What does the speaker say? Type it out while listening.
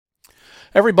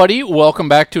Everybody, welcome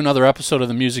back to another episode of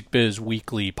the Music Biz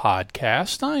Weekly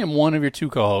Podcast. I am one of your two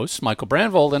co-hosts, Michael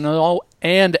Brandvold,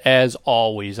 and as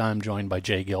always, I'm joined by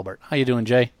Jay Gilbert. How you doing,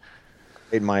 Jay?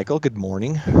 Hey, Michael. Good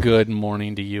morning. Good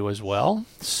morning to you as well.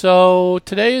 So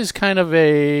today is kind of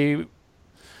a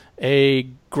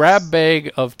grab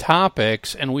bag of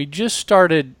topics, and we just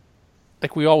started,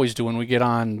 like we always do when we get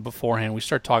on beforehand, we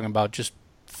start talking about just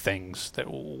things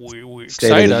that we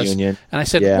excite us. Union. And I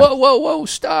said, whoa,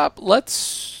 stop.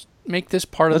 Let's make this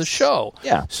part of the show.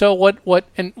 Yeah. So what,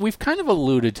 and we've kind of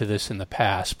alluded to this in the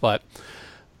past, but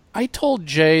I told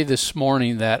Jay this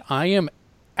morning that I am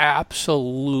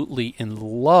absolutely in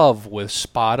love with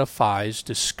Spotify's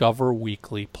Discover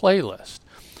Weekly playlist.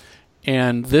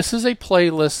 And this is a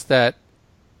playlist that,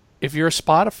 if you're a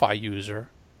Spotify user,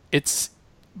 it's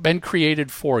been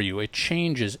created for you. It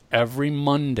changes every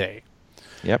Monday.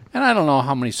 Yep. And I don't know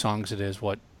how many songs it is.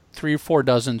 What, 3 or 4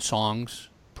 dozen songs,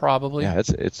 probably. Yeah,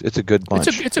 it's a good bunch.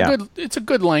 It's a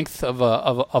good length of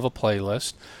a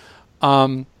playlist.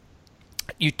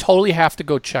 You totally have to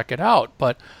go check it out.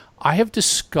 But I have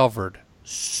discovered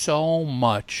so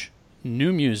much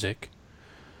new music,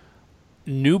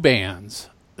 new bands,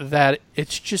 that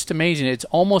it's just amazing. It's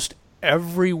almost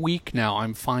every week now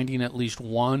I'm finding at least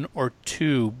 1 or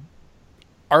 2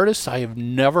 artists I have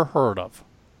never heard of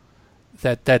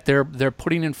that they're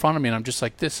putting in front of me, and I'm just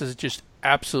like, this is just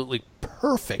absolutely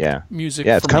perfect music.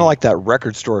 Yeah, it's kind of like that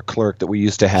record store clerk that we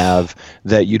used to have,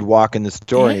 that you'd walk in the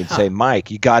store and you'd say, Mike,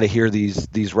 you got to hear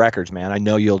these records, man. I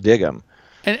know you'll dig them.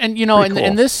 And you know, cool.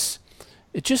 and this,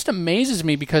 it just amazes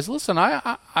me because, listen,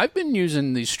 I've been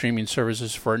using these streaming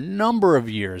services for a number of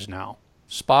years now.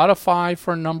 Spotify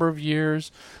for a number of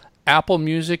years, Apple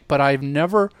Music, but I've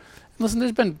never... Listen,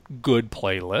 there's been good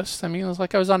playlists. I mean, it was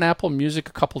like I was on Apple Music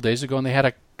a couple days ago, and they had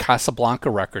a Casablanca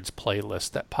Records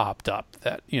playlist that popped up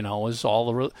that, you know, was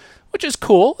which is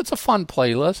cool. It's a fun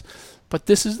playlist. But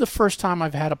this is the first time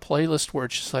I've had a playlist where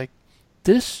it's just like,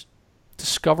 this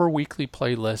Discover Weekly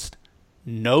playlist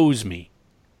knows me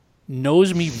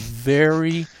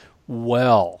very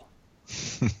well.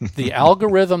 The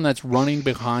algorithm that's running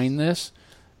behind this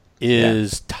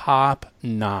is top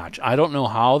notch. I don't know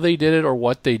how they did it or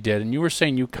what they did. And you were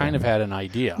saying you kind of had an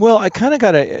idea. Well, I kind of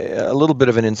got a little bit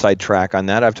of an inside track on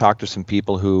that. I've talked to some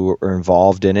people who are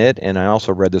involved in it, and I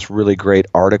also read this really great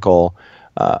article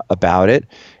about it.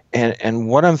 And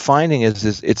what I'm finding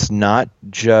is it's not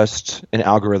just an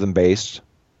algorithm based,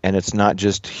 and it's not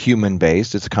just human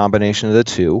based. It's a combination of the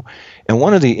two. And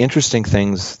one of the interesting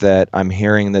things that I'm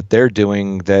hearing that they're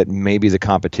doing that maybe the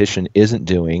competition isn't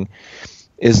doing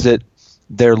is that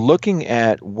they're looking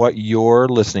at what you're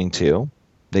listening to.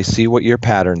 They see what your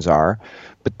patterns are,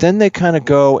 but then they kind of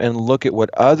go and look at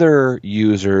what other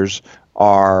users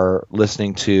are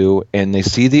listening to, and they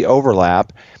see the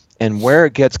overlap. And where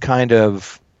it gets kind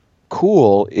of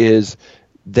cool is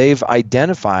they've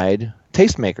identified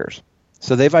tastemakers.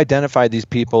 So they've identified these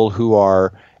people who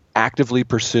are actively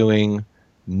pursuing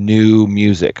new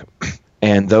music,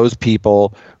 and those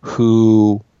people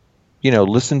who, you know,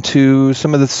 listen to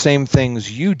some of the same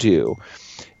things you do,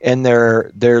 and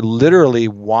they're literally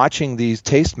watching these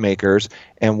tastemakers,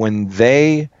 and when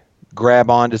they grab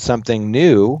onto something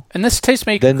new, and this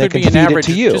tastemaker then could be an average,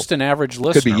 just an average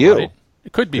listener. Could be you. Right?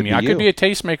 It could be me. I could be a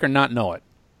tastemaker and not know it.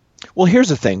 Well, here's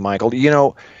the thing, Michael. You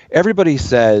know, everybody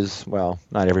says, well,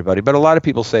 not everybody, but a lot of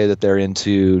people say that they're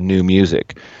into new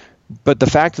music. But the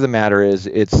fact of the matter is,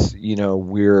 it's, you know,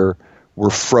 we're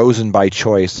frozen by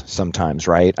choice sometimes,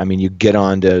 right? I mean, you get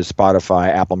onto Spotify,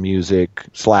 Apple Music,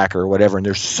 Slacker, whatever, and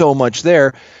there's so much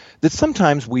there that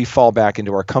sometimes we fall back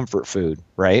into our comfort food,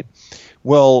 right?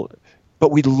 Well, but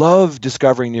we love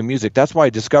discovering new music. That's why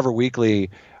Discover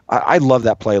Weekly, I love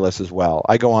that playlist as well.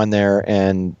 I go on there,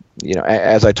 and, you know,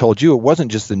 as I told you, it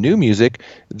wasn't just the new music.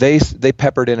 They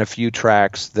peppered in a few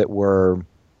tracks that were,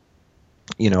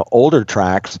 you know, older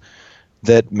tracks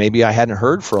that maybe I hadn't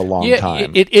heard for a long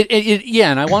time.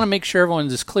 And I want to make sure everyone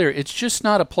is clear. It's just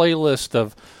not a playlist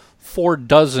of 4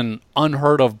 dozen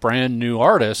unheard of brand new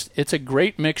artists. It's a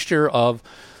great mixture of,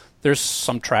 there's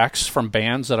some tracks from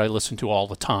bands that I listen to all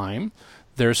the time.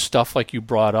 There's stuff like you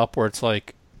brought up where it's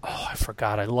like, oh, I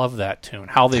forgot, I love that tune.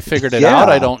 How they figured it out,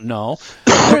 I don't know.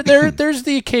 There's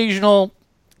the occasional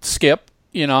skip,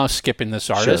 you know, skipping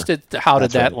this artist. Sure. How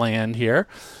did that land here?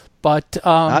 But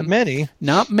not many.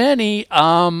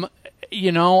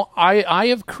 You know, I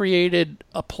have created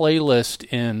a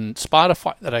playlist in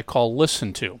Spotify that I call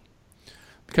Listen To,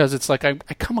 because it's like I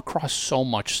come across so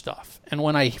much stuff, and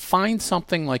when I find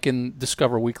something like in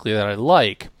Discover Weekly that I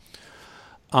like,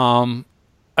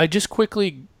 I just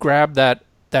quickly grab that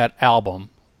album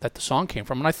that the song came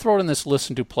from, and I throw it in this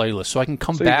listen to playlist so I can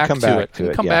come So you can back come to back it. to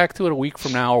it, Come yeah. back to it a week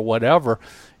from now or whatever,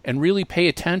 and really pay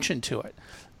attention to it.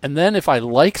 And then if I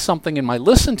like something in my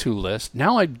listen to list,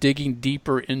 now I'm digging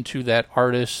deeper into that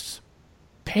artist's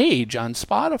page on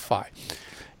Spotify.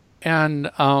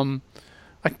 And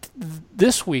like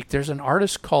this week, there's an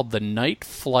artist called the Night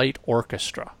Flight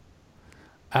Orchestra,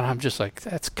 and I'm just like,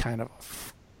 that's kind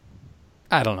of,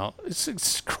 I don't know, it's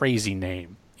a crazy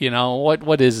name. You know,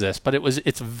 what is this? But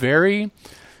it's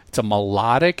a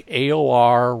melodic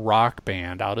AOR rock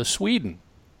band out of Sweden.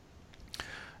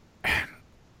 And,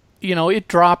 you know, it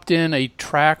dropped in a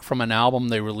track from an album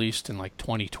they released in like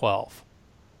 2012.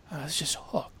 I was just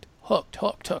hooked.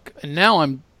 And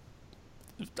now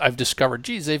I've discovered,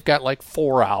 geez, they've got like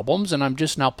 4 albums, and I'm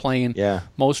just now playing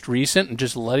most recent and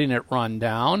just letting it run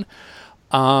down.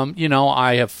 You know,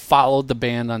 I have followed the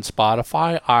band on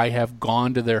Spotify. I have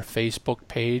gone to their Facebook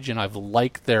page, and I've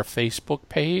liked their Facebook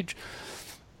page.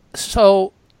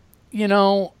 So, you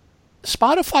know,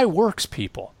 Spotify works,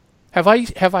 people. Have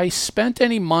I spent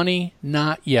any money?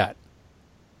 Not yet.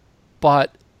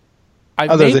 But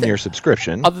other than your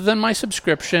subscription. Other than my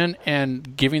subscription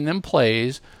and giving them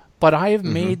plays, but I have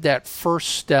made that first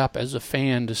step as a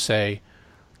fan to say,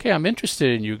 okay, I'm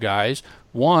interested in you guys.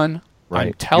 One, Right.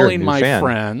 I'm telling my fan.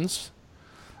 friends,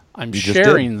 I'm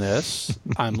sharing this,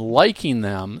 I'm liking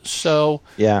them. So,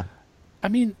 Yeah. I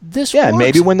mean, this Yeah, works. and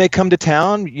maybe when they come to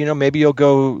town, you know, maybe you'll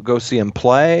go see them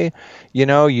play. You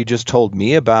know, you just told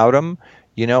me about them,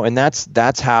 you know, and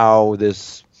that's how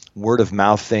this word of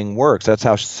mouth thing works. That's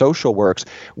how social works.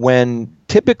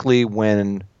 Typically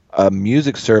when a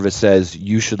music service says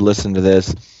you should listen to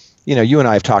this, you know, you and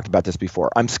I have talked about this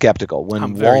before. I'm skeptical. When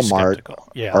I'm very Walmart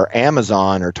skeptical. Yeah. or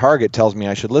Amazon or Target tells me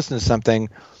I should listen to something,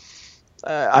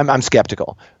 I'm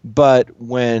skeptical. But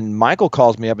when Michael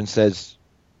calls me up and says,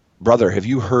 brother, have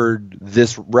you heard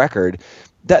this record?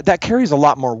 That carries a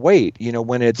lot more weight, you know,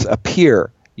 when it's a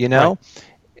peer, you know? Right.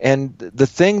 And the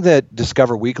thing that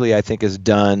Discover Weekly, I think, has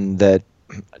done that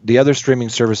the other streaming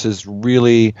services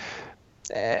really,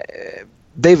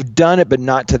 they've done it, but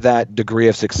not to that degree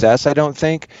of success, I don't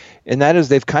think. And that is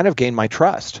they've kind of gained my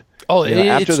trust. Oh, you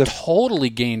know, it's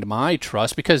totally gained my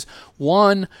trust because,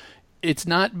 one, it's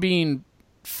not being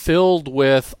filled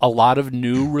with a lot of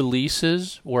new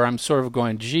releases where I'm sort of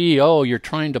going, gee, you're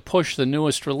trying to push the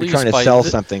newest release. You're trying to sell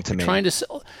something to me. Trying to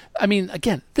sell. I mean,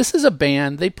 again, this is a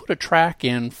band. They put a track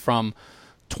in from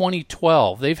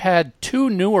 2012. They've had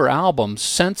 2 newer albums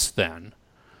since then.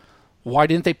 Why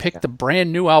didn't they pick the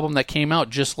brand new album that came out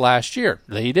just last year?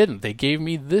 They didn't. They gave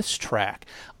me this track.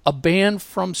 A band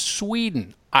from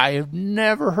Sweden. I have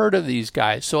never heard of these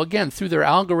guys. So again, through their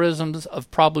algorithms of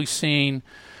probably seeing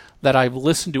that I've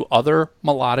listened to other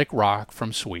melodic rock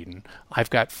from Sweden.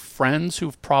 I've got friends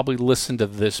who've probably listened to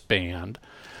this band.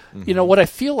 Mm-hmm. You know, what I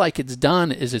feel like it's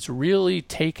done is it's really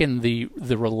taken the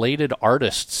related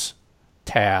artists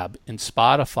tab in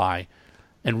Spotify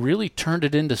and really turned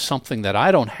it into something that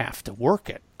I don't have to work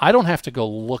it. I don't have to go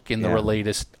look in the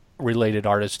related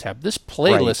artists tab. This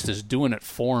playlist is doing it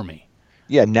for me.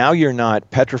 Yeah, now you're not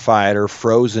petrified or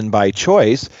frozen by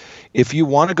choice. If you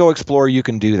want to go explore, you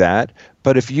can do that.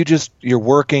 But if you're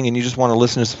working and you just want to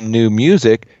listen to some new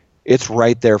music, it's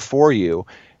right there for you.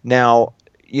 Now,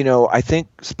 you know, I think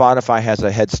Spotify has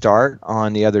a head start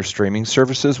on the other streaming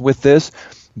services with this,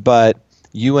 but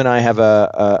you and I have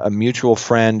a mutual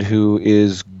friend who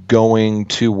is going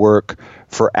to work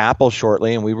for Apple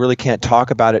shortly, and we really can't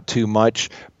talk about it too much,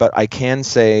 but I can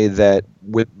say that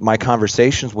with my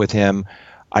conversations with him,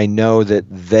 I know that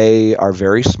they are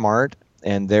very smart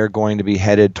and they're going to be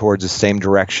headed towards the same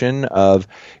direction of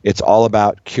it's all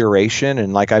about curation.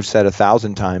 And like I've said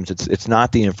 1,000 times, it's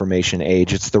not the information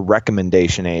age, it's the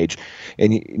recommendation age.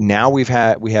 And now we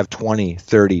have 20,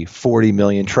 30, 40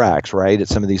 million tracks, right, at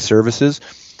some of these services.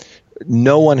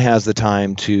 No one has the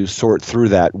time to sort through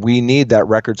that. We need that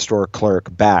record store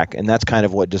clerk back, and that's kind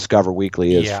of what Discover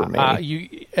Weekly is for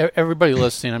me. Everybody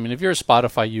listening, I mean, if you're a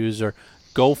Spotify user,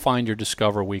 go find your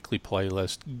Discover Weekly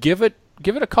playlist. Give it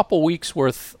a couple weeks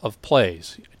worth of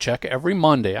plays. Check every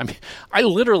Monday. I mean,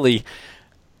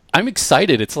 I'm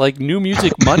excited. It's like New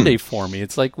Music Monday for me.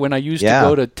 It's like when I used to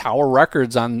go to Tower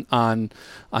Records on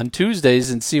Tuesdays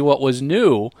and see what was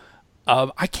new.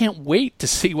 I can't wait to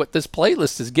see what this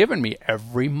playlist has given me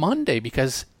every Monday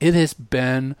because it has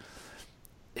been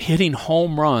hitting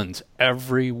home runs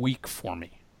every week for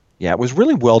me. Yeah, it was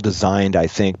really well designed, I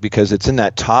think, because it's in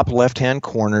that top left-hand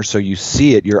corner, so you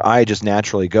see it. Your eye just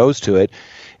naturally goes to it.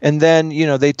 And then, you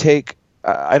know, they take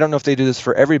I don't know if they do this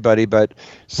for everybody, but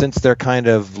since they're kind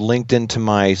of linked into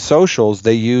my socials,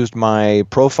 they used my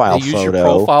profile They use photo. your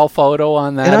profile photo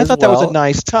on that, And I as thought that was a well.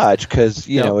 nice touch because,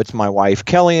 you Yep. know, it's my wife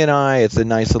Kelly and I. It's a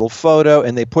nice little photo,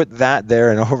 and they put that there,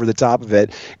 and over the top of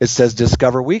it, it says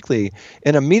Discover Weekly.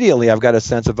 And immediately I've got a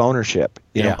sense of ownership.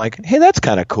 You know, Yeah. like, hey, that's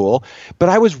kind of cool. But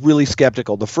I was really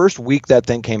skeptical. The first week that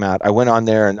thing came out, I went on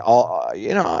there and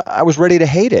I was ready to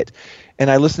hate it. And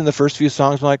I listened to the first few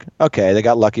songs, I'm like, okay, they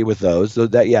got lucky with those. So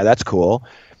that's cool.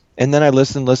 And then I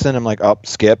listen, I'm like, oh,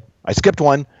 skip. I skipped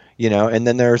one, you know, and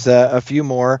then there's a few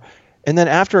more. And then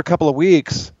after a couple of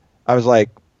weeks, I was like,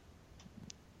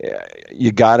 yeah,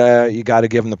 you gotta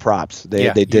give them the props.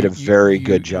 They did a very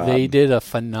good job. They did a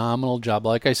phenomenal job.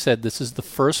 Like I said, this is the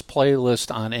first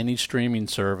playlist on any streaming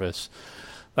service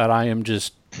that I am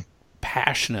just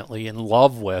passionately in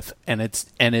love with, and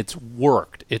it's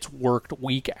worked. It's worked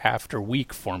week after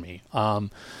week for me.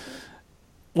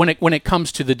 When it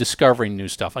comes to the discovering new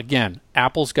stuff, again,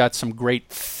 Apple's got some great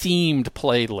themed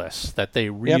playlists that they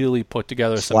really put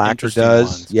together. Some Slacker interesting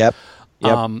does. ones. Yep.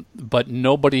 But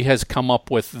nobody has come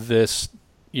up with this,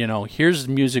 you know, here's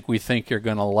music we think you're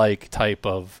going to like type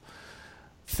of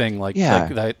thing like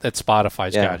that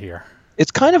Spotify's got here.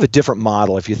 It's kind of a different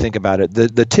model if you think about it.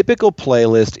 The typical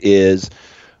playlist is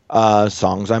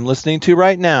songs I'm listening to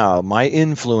right now, my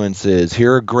influences.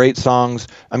 Here are great songs.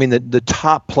 I mean, the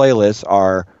top playlists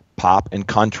are pop and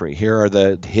country. Here are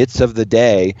the hits of the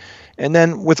day. And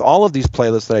then with all of these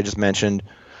playlists that I just mentioned,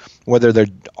 whether they're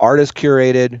artist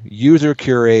curated, user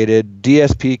curated,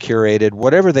 DSP curated,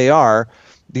 whatever they are,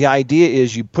 the idea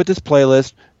is you put this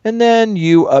playlist and then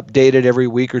you update it every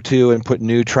week or two and put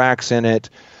new tracks in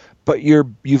it. But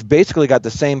you've basically got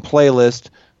the same playlist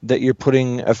that you're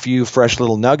putting a few fresh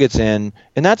little nuggets in,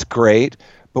 and that's great.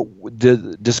 But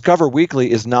the Discover Weekly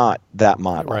is not that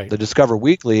model. Right. The Discover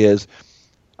Weekly is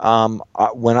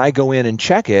when I go in and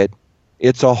check it,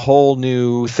 it's a whole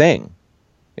new thing.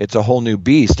 It's a whole new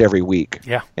beast every week.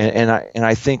 Yeah. And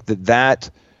I think that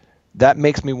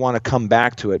makes me want to come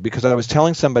back to it, because I was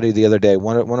telling somebody the other day,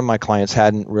 one of my clients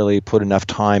hadn't really put enough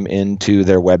time into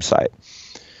their website.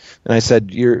 And I said,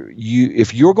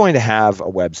 if you're going to have a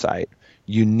website,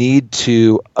 you need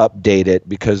to update it,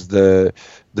 because the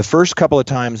first couple of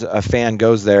times a fan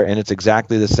goes there and it's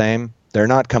exactly the same, they're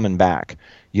not coming back.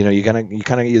 You know, you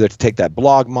kind of either take that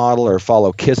blog model or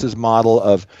follow Kiss's model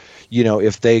of, you know,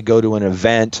 if they go to an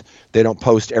event, they don't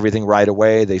post everything right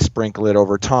away, they sprinkle it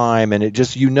over time, and it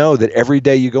just, you know, that every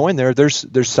day you go in there,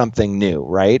 there's something new,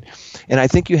 right? And I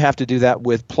think you have to do that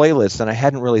with playlists, and I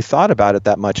hadn't really thought about it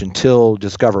that much until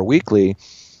Discover Weekly,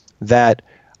 that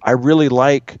I really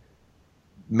like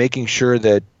making sure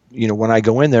that, you know, when I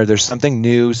go in there, there's something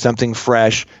new, something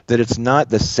fresh, that it's not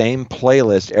the same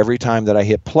playlist every time that I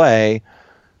hit play.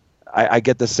 I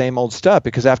get the same old stuff,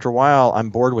 because after a while I'm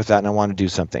bored with that and I want to do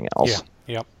something else.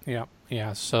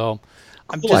 Yeah. So,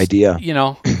 cool idea. You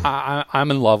know,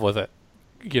 I'm in love with it.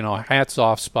 You know, hats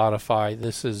off Spotify.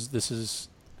 This is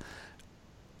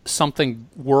something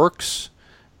works,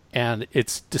 and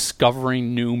it's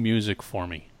discovering new music for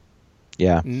me.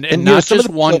 Yeah, and not just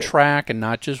one track and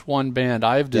not just one band.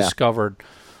 I've discovered,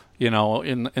 you know,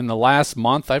 in the last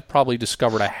month, I've probably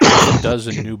discovered a half a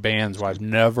dozen new bands where I've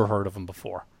never heard of them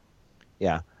before.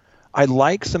 Yeah. I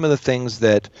like some of the things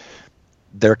that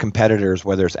their competitors,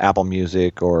 whether it's Apple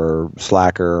Music or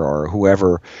Slacker or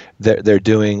whoever, they're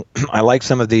doing. I like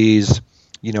some of these,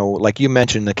 you know, like you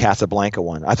mentioned the Casablanca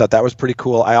one. I thought that was pretty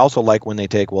cool. I also like when they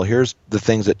take, well, here's the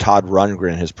things that Todd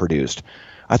Rundgren has produced.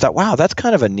 I thought, wow, that's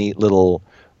kind of a neat little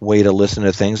way to listen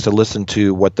to things, to listen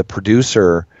to what the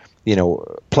producer, you know,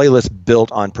 playlists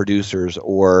built on producers,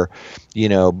 or, you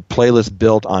know, playlists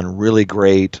built on really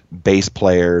great bass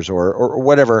players, or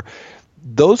whatever.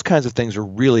 Those kinds of things are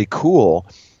really cool.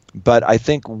 But I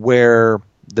think where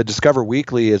the Discover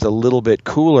Weekly is a little bit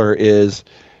cooler is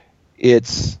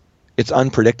it's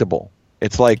unpredictable.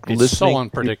 It's like it's so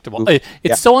unpredictable.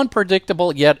 It's so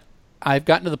unpredictable, yet I've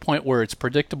gotten to the point where it's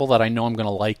predictable that I know I'm going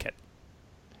to like it.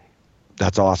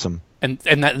 That's awesome. And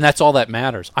that's all that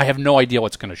matters. I have no idea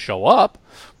what's going to show up,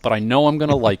 but I know I'm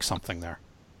going to like something there.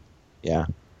 Yeah.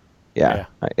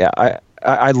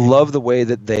 I love the way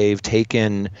that they've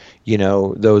taken, you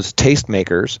know, those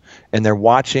tastemakers, and they're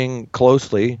watching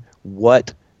closely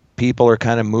what people are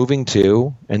kind of moving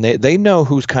to, and they know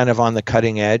who's kind of on the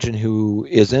cutting edge and who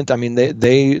isn't. I mean,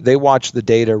 they watch the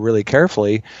data really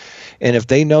carefully. And if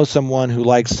they know someone who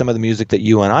likes some of the music that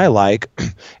you and I like,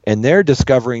 and they're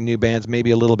discovering new bands maybe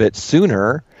a little bit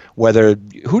sooner,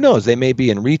 who knows, they may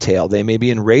be in retail, they may be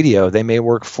in radio, they may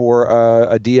work for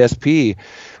a DSP,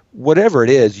 whatever it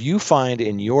is, you find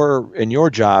in your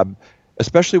job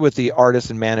especially with the artists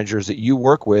and managers that you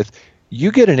work with,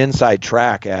 you get an inside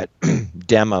track at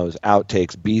demos,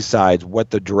 outtakes, B-sides, what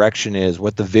the direction is,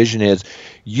 what the vision is.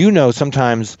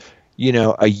 Sometimes,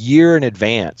 a year in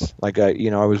advance. Like, I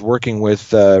was working with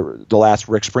the last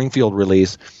Rick Springfield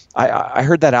release. I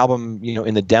heard that album,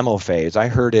 in the demo phase. I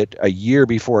heard it a year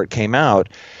before it came out.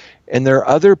 And there are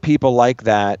other people like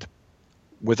that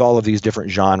with all of these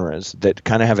different genres that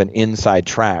kind of have an inside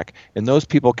track. And those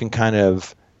people can kind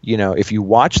of, if you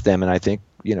watch them, and I think,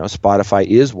 Spotify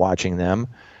is watching them,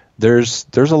 there's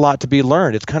a lot to be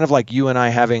learned. It's kind of like you and I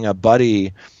having a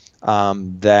buddy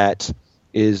that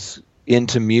is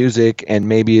into music and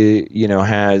maybe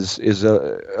is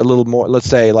a little more, let's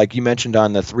say, like you mentioned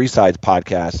on the Three Sides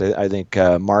podcast. I think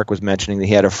Mark was mentioning that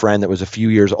he had a friend that was a few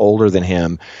years older than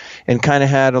him and kind of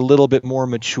had a little bit more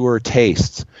mature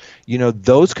tastes.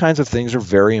 Those kinds of things are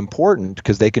very important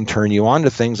because they can turn you on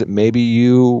to things that maybe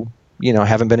you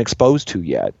haven't been exposed to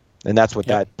yet. And that's what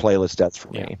that playlist does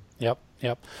for me. Yep.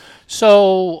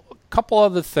 So a couple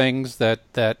other things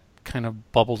that kind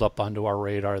of bubbled up onto our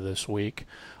radar this week.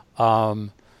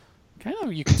 Kind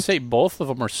of, you can say both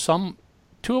of them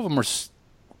two of them are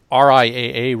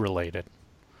RIAA related.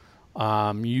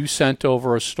 You sent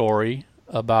over a story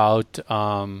about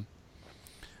not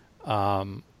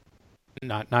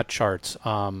charts,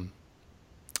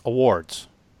 awards,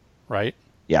 right?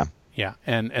 Yeah. Yeah,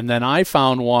 and then I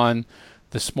found one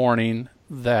this morning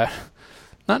that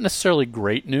not necessarily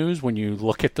great news when you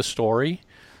look at the story,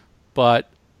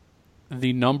 but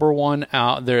the number one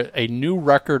out there, a new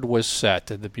record was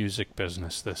set in the music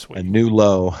business this week. A new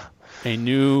low. A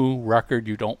new record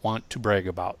you don't want to brag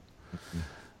about.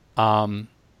 Mm-hmm.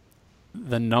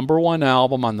 The number one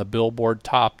album on the Billboard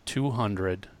Top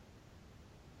 200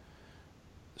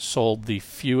 sold the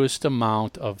fewest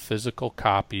amount of physical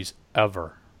copies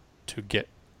ever to get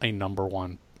a number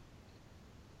one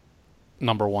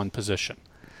position.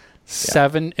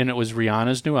 And it was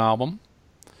Rihanna's new album.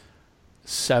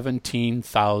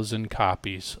 17,000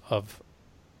 copies of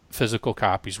physical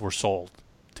copies were sold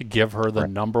to give her the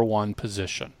number one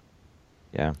position.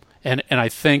 Yeah. And I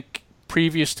think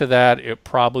previous to that, it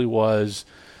probably was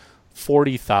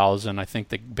 40,000. I think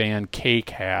the band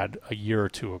Cake had a year or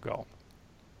two ago.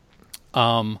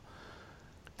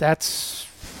 That's,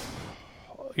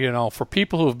 for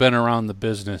people who have been around the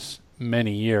business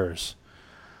many years,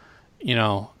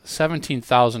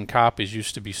 17,000 copies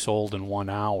used to be sold in 1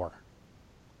 hour.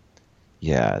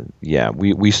 Yeah.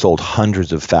 We sold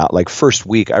hundreds of thousands. Like first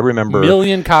week, I remember 1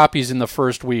 million copies in the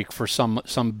first week for some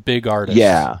big artists.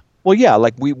 Yeah. Well, yeah.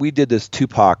 Like we did this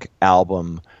Tupac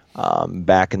album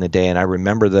back in the day, and I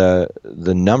remember the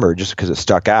number just because it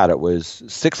stuck out. It was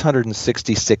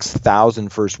 666,000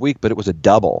 first week, but it was a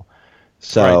double.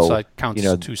 So that counts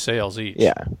as 2 sales each.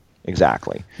 Yeah.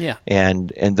 Exactly. Yeah.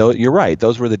 And you're right.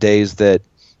 Those were the days that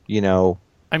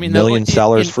million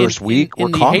sellers first week were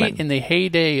common. In the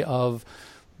heyday of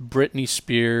Britney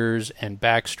Spears and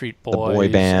Backstreet Boys, the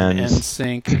boy bands, and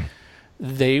NSYNC,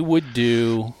 they would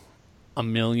do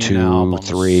 1 million 2, albums.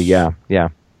 3, yeah.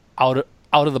 Out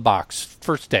of the box,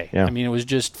 first day. Yeah. I mean, it was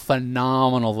just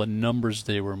phenomenal, the numbers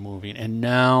they were moving. And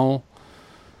now,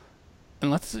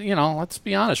 let's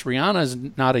be honest, Rihanna is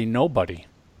not a nobody.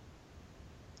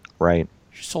 Right.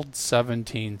 She sold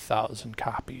 17,000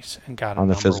 copies and got on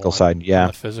the physical side. Yeah. On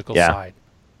the physical side.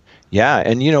 Yeah,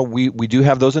 and we do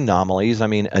have those anomalies. I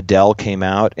mean, Adele came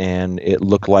out and it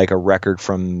looked like a record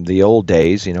from the old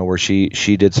days, where she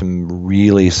did some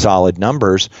really solid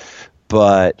numbers,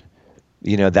 but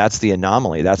that's the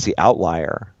anomaly, that's the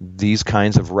outlier. These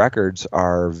kinds of records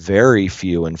are very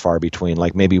few and far between,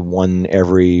 like maybe one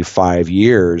every 5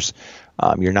 years.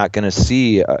 You're not going to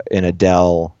see an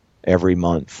Adele every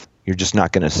month. You're just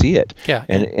not going to see it. Yeah.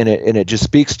 And it just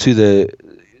speaks to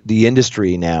the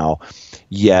industry now.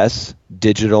 Yes,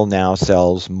 digital now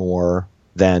sells more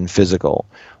than physical.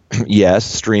 Yes,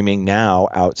 streaming now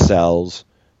outsells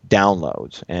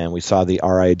downloads. And we saw the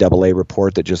RIAA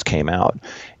report that just came out.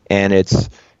 And it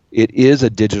is a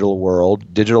digital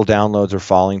world. Digital downloads are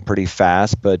falling pretty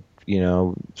fast, but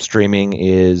streaming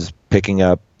is picking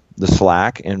up the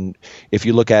slack. And if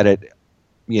you look at it,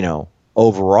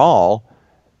 overall,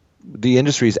 the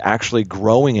industry is actually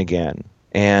growing again.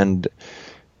 And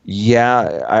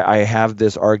I have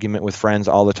this argument with friends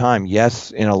all the time.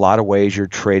 Yes, in a lot of ways, you're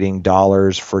trading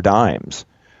dollars for dimes.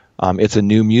 It's a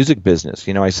new music business.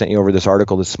 I sent you over this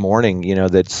article this morning,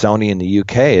 that Sony in the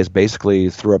UK has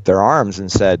basically threw up their arms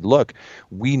and said, look,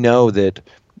 we know that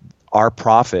our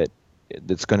profit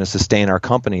that's going to sustain our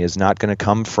company is not going to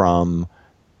come from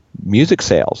music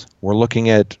sales. We're looking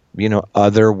at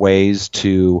other ways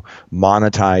to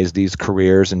monetize these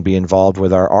careers and be involved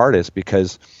with our artists,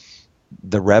 because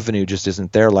the revenue just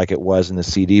isn't there like it was in the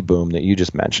CD boom that you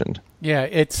just mentioned. Yeah,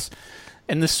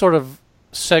 and this sort of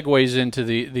segues into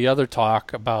the other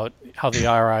talk about how the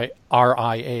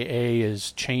RIAA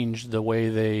has changed the way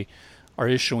they are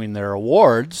issuing their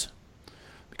awards,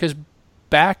 because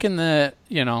back in the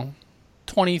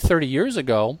 20, 30 years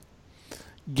ago,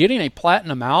 getting a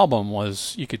platinum album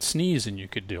was, you could sneeze and you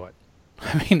could do it.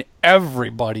 I mean,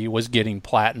 everybody was getting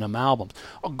platinum albums.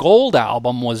 A gold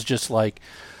album was just like,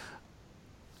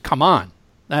 come on.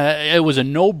 It was a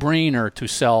no-brainer to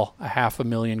sell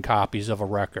 500,000 copies of a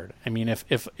record. I mean,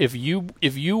 if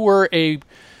you were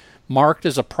marked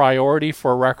as a priority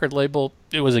for a record label,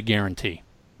 it was a guarantee.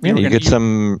 You get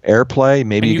some airplay.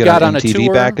 Maybe you got on MTV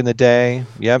tour, back in the day.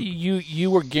 Yep.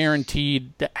 You were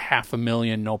guaranteed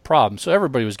 500,000, no problem. So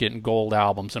everybody was getting gold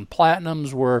albums, and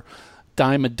platinums were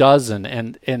dime a dozen.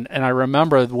 And I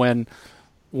remember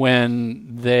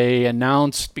when they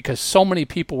announced, because so many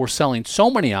people were selling so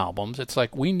many albums, it's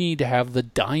like, we need to have the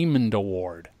Diamond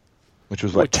Award, which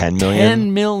was what, 10 million?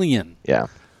 10 million. Yeah.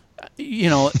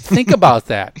 Think about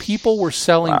that. People were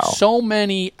selling so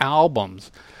many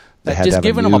albums that just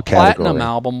giving them a platinum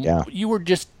album, you were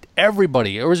just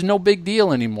everybody. It was no big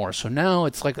deal anymore. So now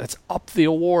it's like, let's up the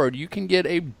award. You can get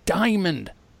a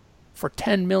diamond for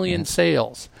 10 million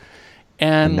sales.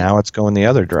 And now it's going the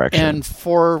other direction. And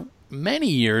for many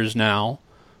years now,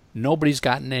 nobody's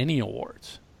gotten any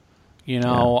awards.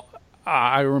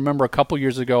 I remember a couple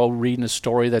years ago reading a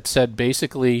story that said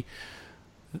basically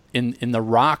in the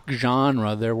rock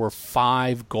genre, there were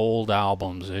 5 gold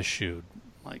albums issued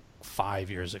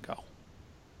 5 years ago,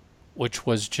 which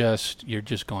was just, you're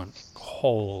just going,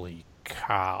 holy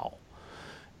cow.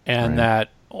 And that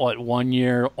 1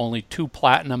 year only 2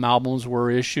 platinum albums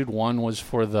were issued. One was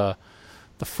for the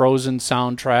Frozen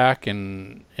soundtrack,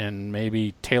 and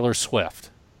maybe Taylor Swift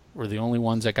were the only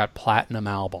ones that got platinum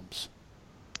albums.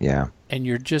 Yeah. And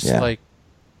you're just like,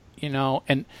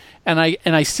 and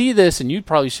I see this, and you'd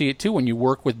probably see it too when you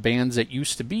work with bands that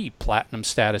used to be platinum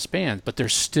status bands, but they're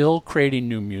still creating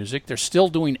new music. They're still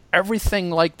doing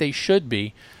everything like they should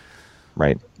be.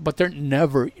 Right. But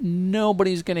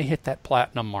nobody's going to hit that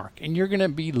platinum mark, and you're going to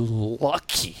be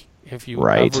lucky if you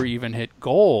ever even hit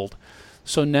gold.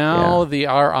 So now the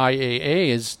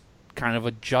RIAA has kind of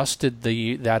adjusted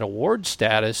that award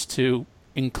status to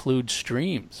include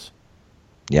streams.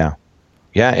 Yeah.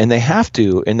 Yeah, and they have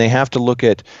to look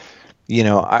at,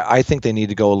 I think they need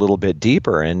to go a little bit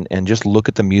deeper and just look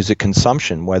at the music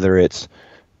consumption, whether it's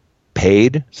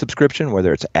paid subscription,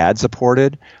 whether it's ad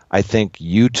supported. I think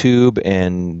YouTube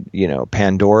and,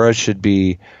 Pandora should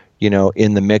be,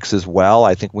 in the mix as well.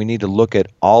 I think we need to look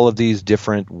at all of these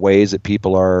different ways that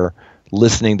people are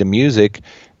listening to music,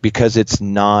 because it's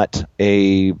not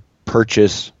a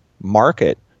purchase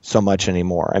market so much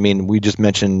anymore. I mean, we just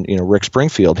mentioned, Rick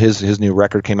Springfield, his new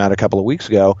record came out a couple of weeks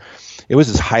ago. It was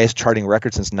his highest charting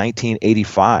record since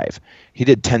 1985. He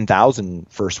did 10,000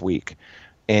 first week.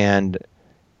 And,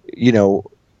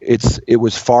 it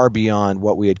was far beyond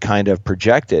what we had kind of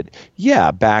projected.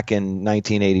 Yeah, back in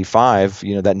 1985,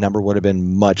 that number would have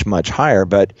been much, much higher.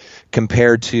 But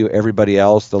compared to everybody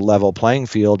else, the level playing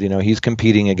field, he's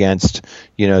competing against,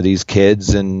 these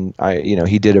kids, and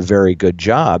he did a very good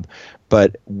job.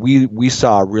 But we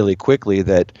saw really quickly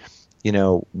that,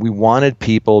 we wanted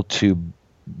people to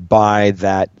buy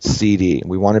that CD.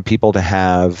 We wanted people to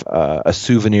have a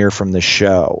souvenir from the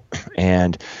show.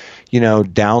 And,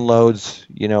 downloads,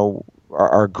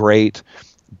 are great.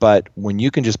 But when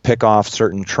you can just pick off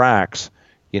certain tracks,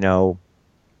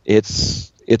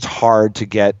 it's hard to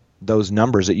get those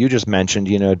numbers that you just mentioned,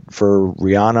 for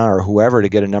Rihanna or whoever to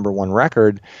get a #1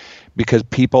 record, because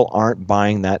people aren't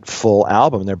buying that full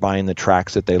album. They're buying the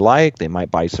tracks that they like. They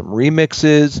might buy some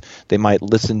remixes. They might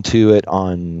listen to it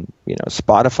on,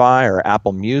 Spotify or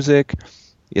Apple Music.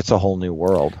 It's a whole new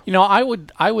world.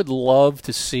 I would love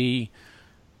to see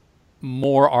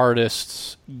more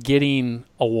artists getting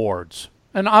awards.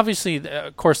 And obviously,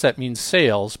 of course, that means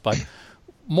sales, but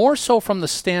more so from the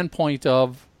standpoint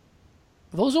of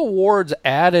those awards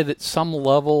added some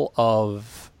level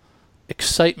of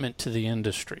excitement to the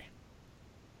industry.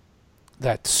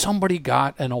 That somebody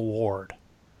got an award.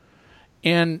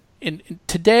 And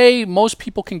today, most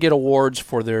people can get awards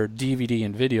for their DVD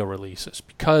and video releases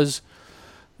because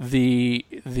the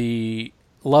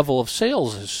level of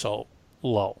sales is so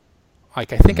low.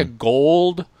 Like, I think a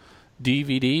gold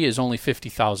DVD is only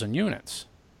 50,000 units.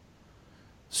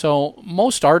 So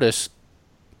most artists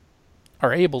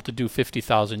are able to do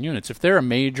 50,000 units. If they're a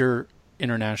major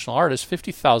international artists,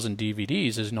 50,000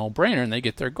 DVDs is no brainer, and they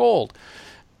get their gold.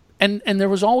 And there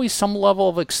was always some level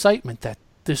of excitement that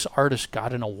this artist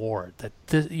got an award. That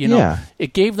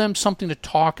it gave them something to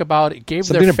talk about. It gave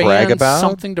something their to brag fans about.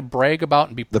 something to brag about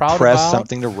and be proud about. The press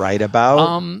something to write about.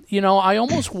 I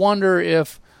almost wonder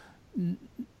if,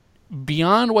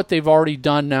 beyond what they've already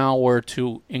done now, were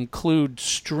to include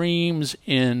streams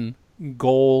in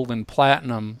gold and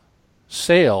platinum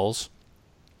sales,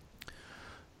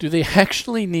 do they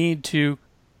actually need to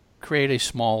create a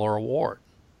smaller award?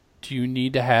 Do you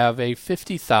need to have a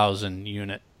 50,000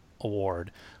 unit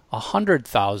award, a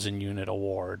 100,000 unit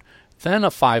award, then a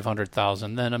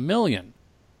 500,000, then a million?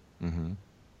 Mm-hmm.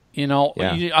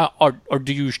 Or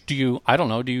do you I don't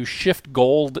know, do you shift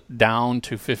gold down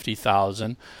to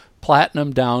 50,000,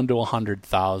 platinum down to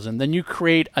 100,000, then you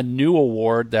create a new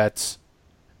award that's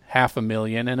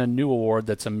 500,000 and a new award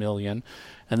that's $1 million,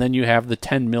 and then you have the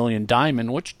 10 million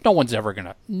diamond, which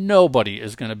nobody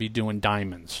is gonna be doing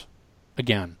diamonds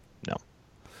again. No.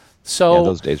 So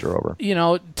those days are over.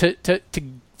 To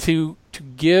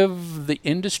give the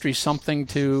industry something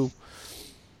to,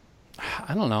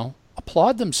 I don't know,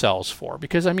 applaud themselves for,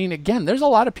 because again, there's a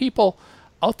lot of people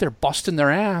out there busting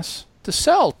their ass to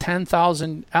sell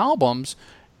 10,000 albums,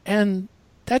 and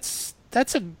that's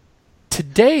a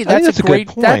great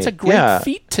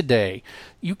feat today.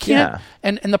 You can't,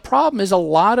 and the problem is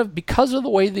because of the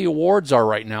way the awards are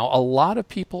right now, a lot of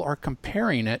people are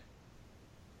comparing it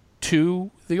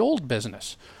to the old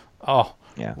business. Oh,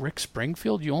 yeah. Rick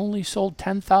Springfield, you only sold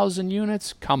 10,000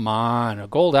 units? Come on, a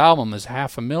gold album is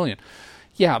 500,000.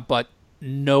 Yeah, but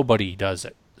nobody does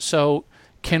it. So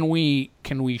can we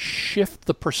shift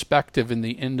the perspective in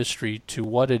the industry to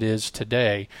what it is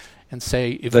today and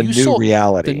say, the new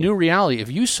reality,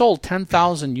 if you sold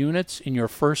 10,000 units in your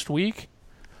first week,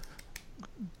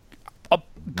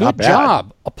 good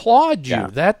job. Applaud you.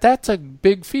 Yeah. That's a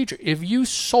big feature. If you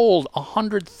sold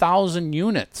 100,000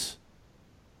 units,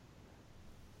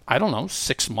 I don't know,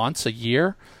 6 months, a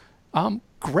year,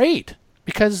 great,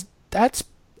 because that's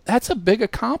a big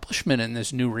accomplishment in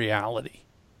this new reality.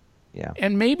 Yeah.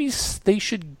 And maybe they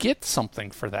should get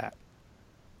something for that.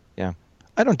 Yeah.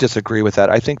 I don't disagree with that.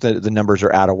 I think that the numbers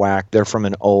are out of whack. They're from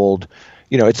an old,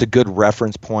 it's a good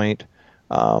reference point.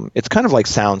 It's kind of like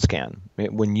SoundScan.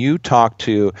 When you talk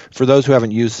to, for those who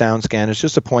haven't used SoundScan, it's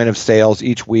just a point of sales.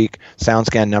 Each week,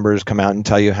 SoundScan numbers come out and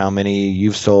tell you how many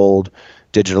you've sold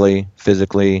digitally,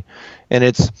 physically. And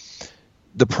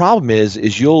the problem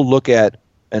is you'll look at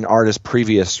an artist's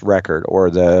previous record or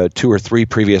the 2 or 3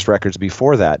 previous records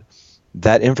before that.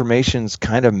 That information's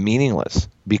kind of meaningless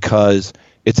because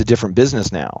it's a different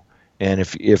business now. And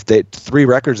if they 3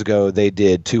 records ago they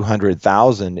did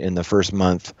 200,000 in the first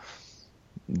month,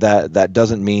 that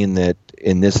doesn't mean that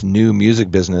in this new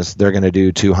music business they're going to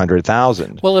do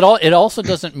 200,000. Well, it also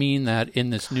doesn't mean that in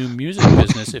this new music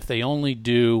business, if they only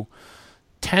do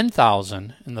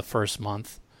 10,000 in the first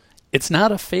month, it's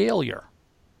not a failure,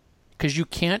 because you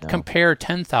can't compare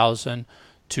 10,000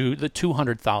 to the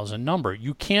 200,000 number.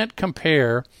 You can't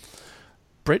compare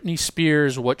Britney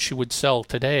Spears, what she would sell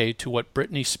today, to what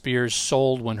Britney Spears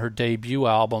sold when her debut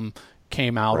album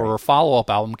came out, or her follow-up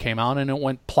album came out, and it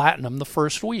went platinum the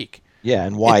first week. Yeah,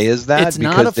 and why is that? It's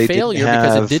not a failure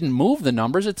because it didn't move the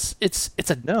numbers. It's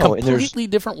a completely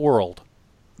different world.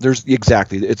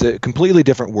 It's a completely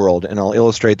different world, and I'll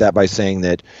illustrate that by saying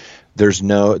that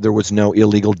there was no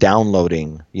illegal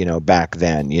downloading, back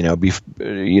then.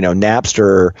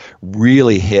 Napster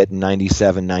really hit in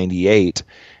 97, 98,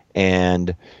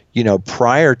 and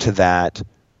prior to that,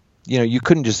 you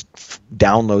couldn't just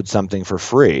download something for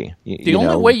free. The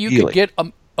only way you could get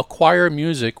acquire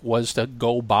music was to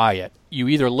go buy it. You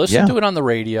either listened to it on the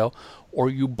radio or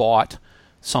you bought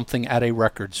something at a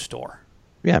record store.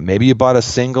 Yeah, maybe you bought a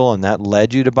single and that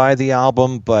led you to buy the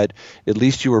album, but at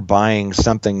least you were buying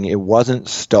something. It wasn't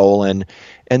stolen.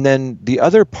 And then the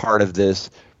other part of this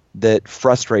that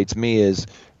frustrates me is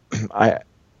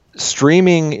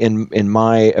streaming, in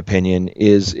my opinion,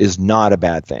 is not a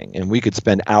bad thing. And we could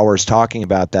spend hours talking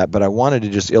about that, but I wanted to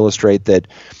just illustrate that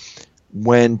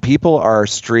when people are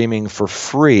streaming for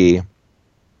free,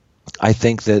 I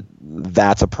think that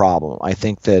that's a problem. I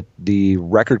think that the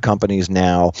record companies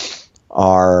now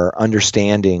are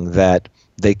understanding that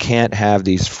they can't have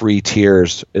these free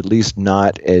tiers, at least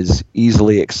not as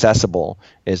easily accessible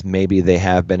as maybe they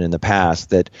have been in the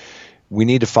past, that we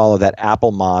need to follow that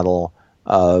Apple model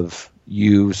of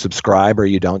you subscribe or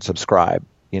you don't subscribe,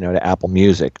 to Apple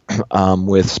Music.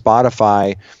 With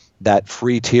Spotify, that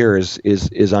free tier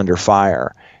is under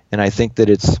fire. And I think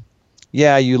that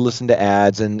you listen to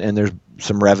ads and there's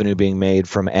some revenue being made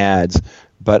from ads,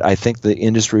 but I think the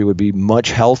industry would be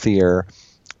much healthier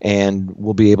and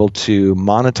will be able to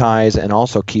monetize and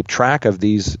also keep track of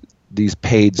these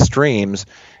paid streams.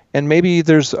 And maybe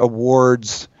there's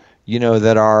awards,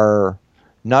 that are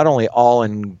not only all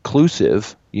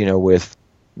inclusive, with,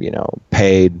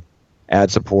 paid,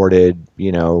 ad supported,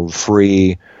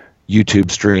 free YouTube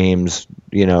streams,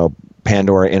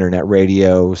 Pandora Internet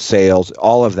Radio, sales,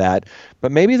 all of that.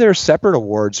 But maybe there are separate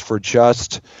awards for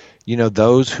just,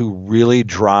 those who really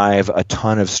drive a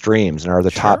ton of streams and are the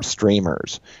top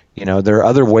streamers. There are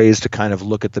other ways to kind of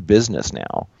look at the business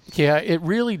now. Yeah, it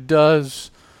really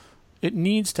does. It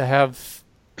needs to have,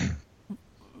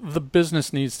 the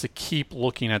business needs to keep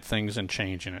looking at things and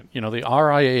changing it. The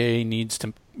RIAA needs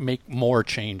to make more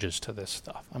changes to this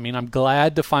stuff. I mean, I'm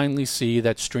glad to finally see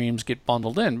that streams get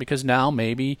bundled in, because now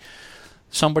maybe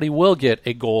somebody will get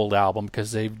a gold album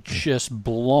because they've just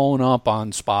blown up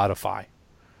on Spotify.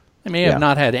 They may have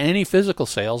not had any physical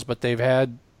sales, but they've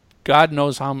had God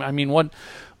knows how many. I mean, what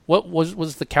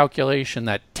was the calculation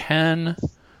that 10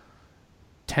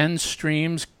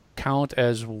 streams count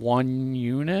as one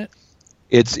unit?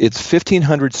 It's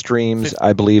 1,500 streams,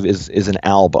 I believe, is an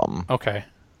album. Okay.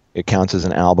 It counts as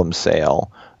an album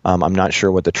sale. I'm not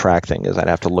sure what the track thing is. I'd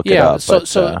have to look it up.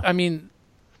 So I mean,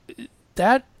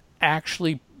 that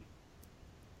actually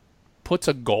puts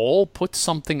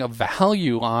something of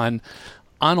value on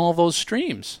all those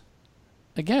streams.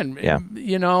 Again,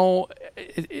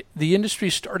 the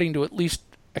industry's starting to at least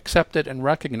accept it and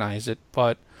recognize it,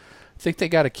 but I think they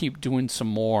got to keep doing some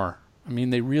more. I mean,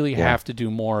 they really have to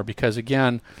do more, because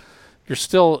again,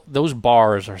 those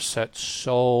bars are set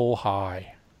so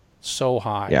high.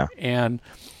 Yeah. And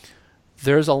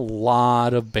there's a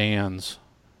lot of bands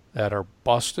that are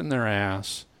busting their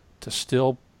ass to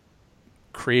still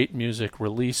create music,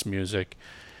 release music,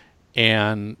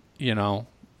 and,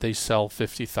 they sell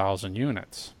 50,000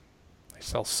 units. They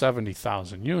sell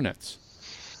 70,000 units.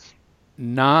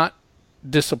 Not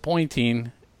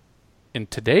disappointing in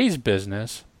today's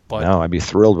business, but no, I'd be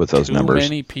thrilled with those numbers. Too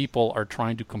many people are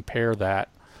trying to compare that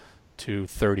to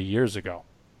 30 years ago.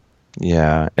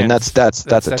 Yeah, and that's a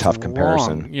tough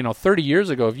comparison. Wrong. 30 years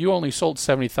ago, if you only sold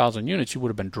 70,000 units, you would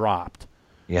have been dropped.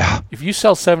 Yeah. If you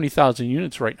sell 70,000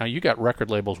 units right now, you got record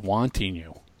labels wanting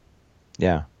you.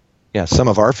 Yeah. Yeah, some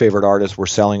of our favorite artists were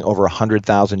selling over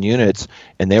 100,000 units,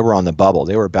 and they were on the bubble.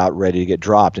 They were about ready to get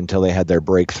dropped until they had their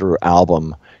breakthrough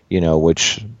album,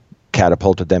 which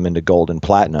catapulted them into gold and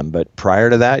platinum. But prior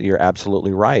to that, you're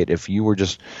absolutely right. If you were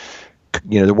just,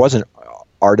 there wasn't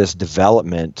artist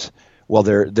development. Well,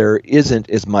 there isn't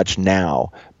as much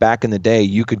now. Back in the day,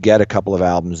 you could get a couple of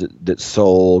albums that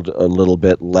sold a little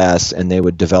bit less, and they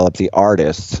would develop the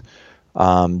artists.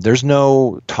 There's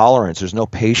no tolerance, there's no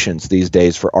patience these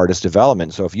days for artist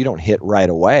development. So if you don't hit right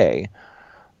away,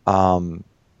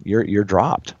 you're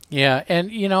dropped. Yeah,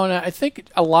 and and I think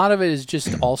a lot of it is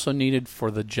just also needed for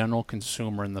the general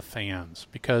consumer and the fans,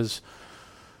 because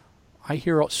I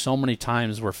hear so many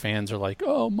times where fans are like,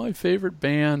 "Oh, my favorite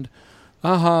band,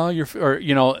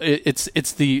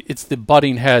 it's the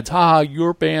butting heads.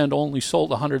 Your band only sold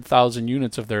 100,000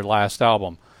 units of their last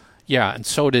album." Yeah, and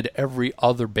so did every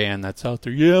other band that's out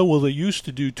there. Yeah, well, they used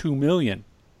to do 2 million.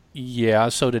 Yeah,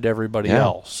 so did everybody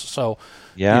else. So,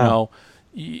 for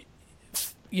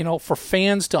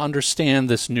fans to understand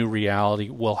this new reality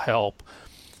will help.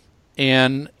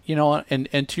 And,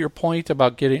 and to your point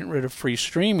about getting rid of free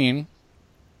streaming,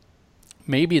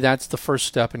 maybe that's the first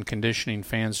step in conditioning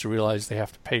fans to realize they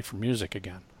have to pay for music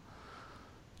again.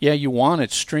 Yeah, you want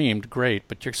it streamed, great,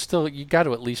 but you got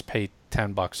to at least pay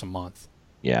 $10 a month.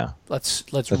 Yeah.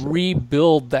 Let's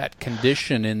rebuild that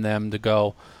condition in them to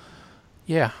go,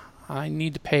 yeah, I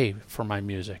need to pay for my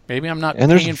music. Maybe I'm not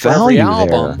paying for every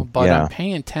album, but I'm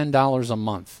paying $10 a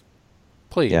month.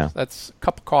 Please, that's a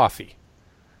cup of coffee.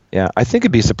 Yeah, I think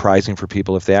it'd be surprising for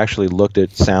people if they actually looked at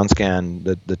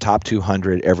SoundScan, the top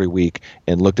 200 every week,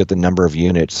 and looked at the number of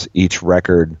units each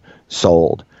record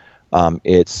sold.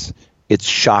 It's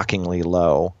shockingly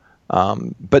low.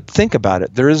 But think about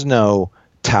it. There is no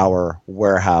Tower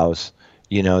Warehouse,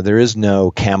 there is no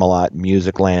Camelot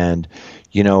Musicland.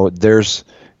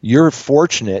 You're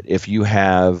fortunate if you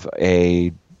have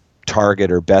a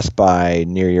Target or Best Buy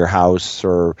near your house,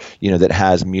 or that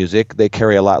has music. They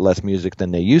carry a lot less music than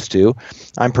they used to.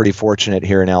 I'm pretty fortunate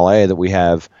here in LA that we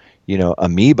have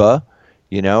Amoeba,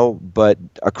 but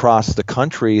across the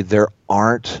country there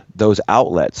aren't those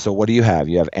outlets. So what do you have?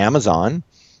 You have Amazon,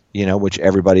 which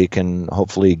everybody can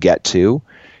hopefully get to.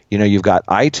 You've got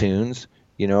iTunes,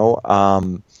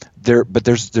 but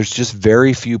there's just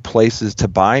very few places to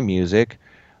buy music.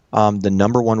 The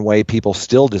number one way people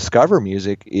still discover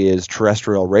music is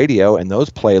terrestrial radio, and those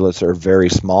playlists are very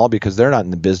small because they're not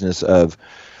in the business of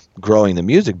growing the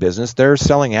music business. They're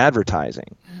selling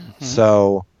advertising.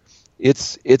 So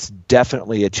it's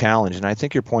definitely a challenge, and I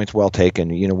think your point's well taken.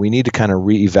 We need to kind of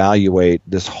reevaluate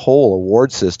this whole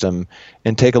award system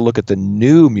and take a look at the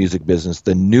new music business,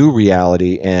 the new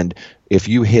reality. And if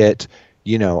you hit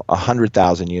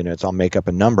 100,000 units, I'll make up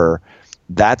a number,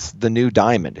 that's the new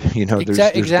diamond. There's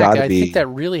exactly. gotta be... I think that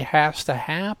really has to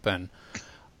happen.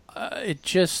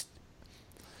 It's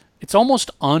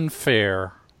almost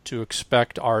unfair to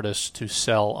expect artists to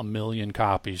sell 1 million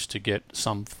copies to get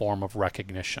some form of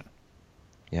recognition.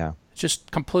 Yeah. It's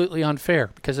just completely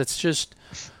unfair because it's just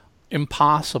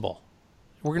impossible.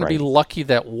 We're going to be Right. lucky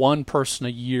that one person a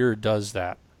year does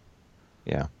that.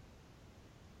 Yeah.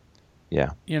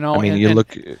 Yeah. I mean, and, you and,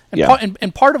 look... and, yeah. part,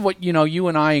 and part of what you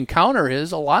and I encounter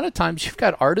is a lot of times you've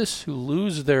got artists who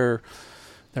lose their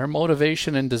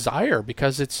motivation and desire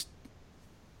because there's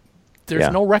Yeah.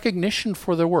 no recognition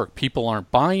for their work. People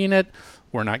aren't buying it.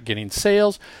 We're not getting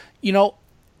sales.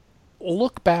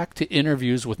 Look back to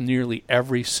interviews with nearly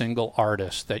every single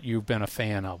artist that you've been a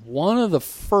fan of. One of the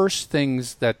first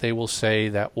things that they will say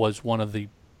that was one of the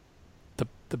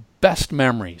best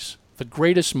memories, the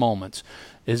greatest moments,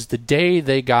 is the day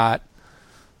they got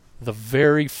the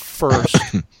very first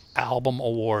album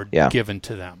award Yeah. given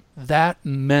to them. That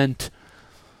meant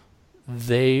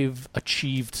they've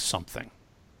achieved something.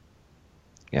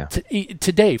 Yeah.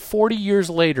 Today, 40 years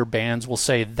later, bands will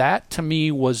say that to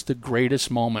me was the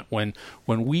greatest moment when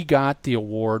we got the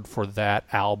award for that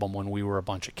album when we were a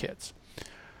bunch of kids.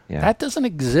 Yeah. That doesn't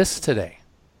exist today.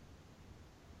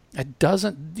 It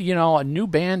doesn't, a new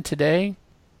band today,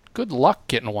 good luck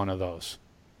getting one of those.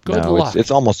 Good No, luck.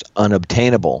 it's almost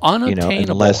unobtainable.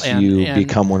 Unobtainable, unless you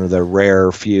become one of the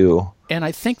rare few. And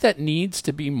I think that needs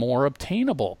to be more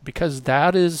obtainable because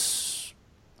that is,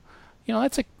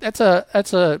 that's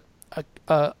a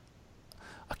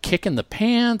kick in the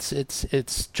pants.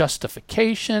 It's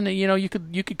justification. You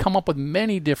could come up with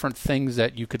many different things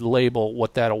that you could label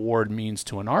what that award means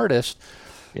to an artist.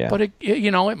 Yeah. But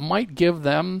it might give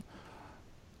them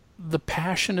the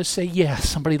passion to say, yeah,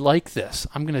 somebody like this.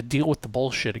 I'm going to deal with the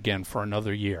bullshit again for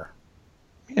another year.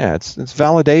 Yeah, it's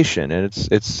validation, and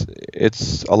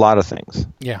it's a lot of things.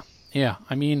 Yeah.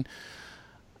 I mean,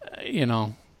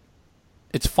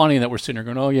 it's funny that we're sitting here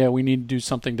going, oh, yeah, we need to do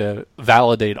something to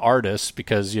validate artists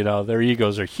because, their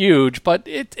egos are huge. But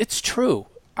it's true.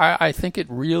 I think it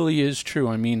really is true.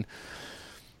 I mean,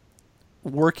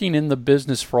 working in the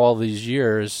business for all these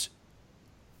years,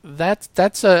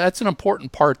 that's an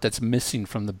important part that's missing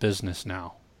from the business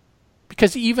now.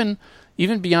 Because even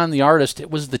beyond the artist,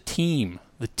 it was the team.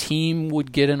 The team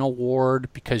would get an award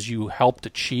because you helped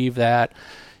achieve that,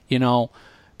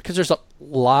 because there's a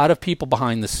lot of people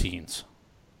behind the scenes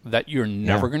that you're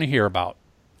never going to hear about.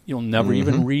 You'll never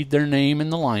even read their name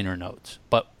in the liner notes.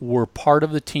 But we're part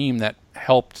of the team that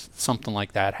helped something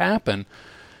like that happen.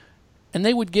 And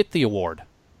they would get the award.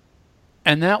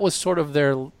 And that was sort of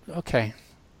their, okay,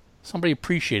 somebody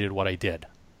appreciated what I did.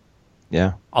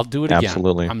 Yeah. I'll do it again.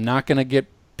 Absolutely. I'm not going to get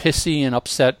pissy and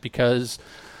upset because,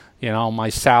 my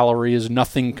salary is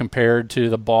nothing compared to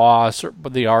the boss or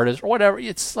the artist or whatever.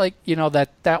 It's like,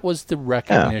 that was the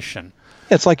recognition.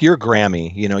 Yeah. It's like your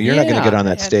Grammy. You're not going to get on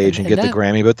that stage and get the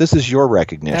Grammy, but this is your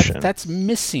recognition. That's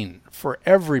missing for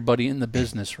everybody in the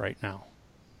business right now.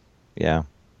 Yeah.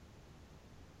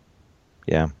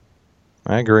 Yeah.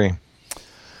 I agree.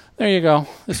 There you go.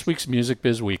 This week's Music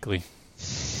Biz Weekly.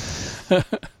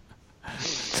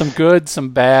 Some good, some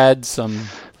bad, some...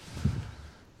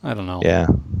 I don't know. Yeah.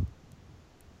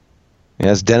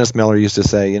 As Dennis Miller used to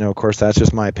say, of course, that's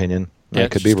just my opinion. Yeah, I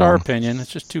it's could be just our wrong. opinion.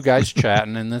 It's just two guys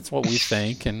chatting, and that's what we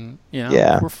think. And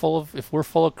Yeah. if we're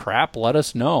full of crap, let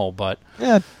us know. But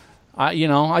Yeah.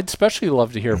 I'd especially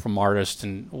love to hear from artists.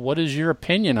 And what is your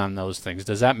opinion on those things?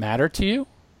 Does that matter to you?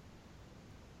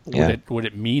 Yeah. Would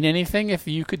it mean anything if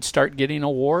you could start getting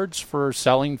awards for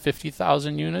selling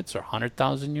 50,000 units or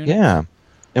 100,000 units? Yeah.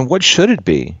 And what should it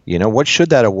be? What should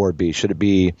that award be? Should it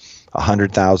be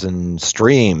 100,000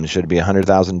 streams? Should it be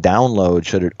 100,000 downloads?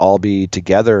 Should it all be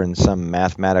together in some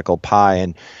mathematical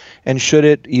pie? And should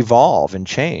it evolve and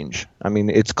change? I mean,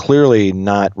 it's clearly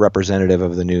not representative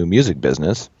of the new music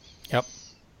business. Yep.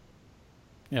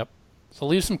 So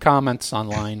leave some comments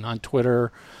online on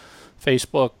Twitter,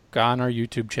 Facebook, on our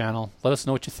YouTube channel. Let us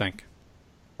know what you think.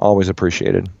 Always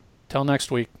appreciated. Till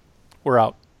next week, we're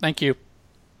out. Thank you.